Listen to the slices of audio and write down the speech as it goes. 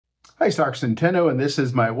Hi, it's Dr. Centeno, and this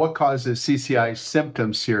is my What Causes CCI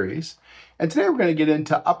Symptoms series. And today we're going to get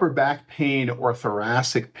into upper back pain or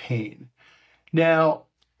thoracic pain. Now,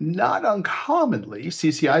 not uncommonly,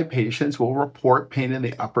 CCI patients will report pain in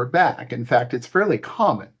the upper back. In fact, it's fairly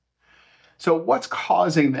common. So what's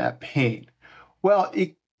causing that pain? Well,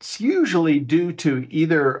 it's usually due to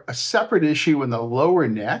either a separate issue in the lower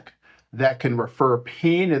neck that can refer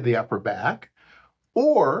pain in the upper back,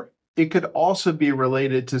 or it could also be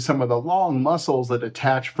related to some of the long muscles that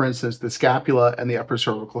attach, for instance, the scapula and the upper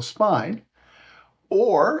cervical spine,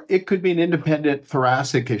 or it could be an independent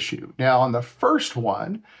thoracic issue. Now, on the first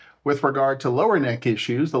one, with regard to lower neck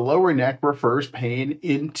issues, the lower neck refers pain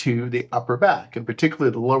into the upper back, and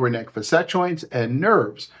particularly the lower neck facet joints and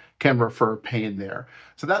nerves can refer pain there.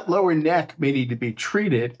 So that lower neck may need to be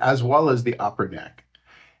treated as well as the upper neck.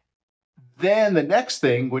 Then the next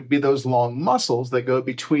thing would be those long muscles that go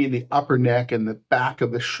between the upper neck and the back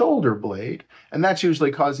of the shoulder blade, and that's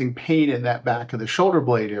usually causing pain in that back of the shoulder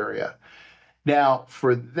blade area. Now,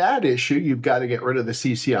 for that issue, you've got to get rid of the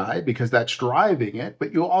CCI because that's driving it,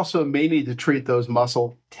 but you also may need to treat those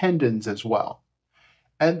muscle tendons as well.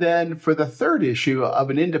 And then for the third issue of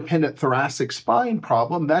an independent thoracic spine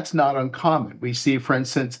problem, that's not uncommon. We see, for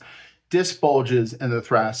instance, disc bulges in the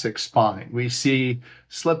thoracic spine. We see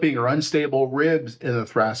slipping or unstable ribs in the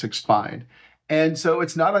thoracic spine. And so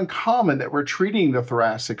it's not uncommon that we're treating the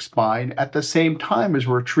thoracic spine at the same time as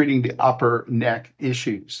we're treating the upper neck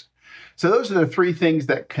issues. So those are the three things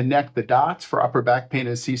that connect the dots for upper back pain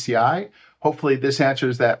and CCI. Hopefully this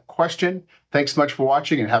answers that question. Thanks so much for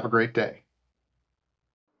watching and have a great day.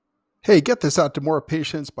 Hey, get this out to more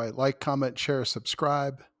patients by like, comment, share,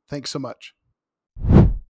 subscribe. Thanks so much.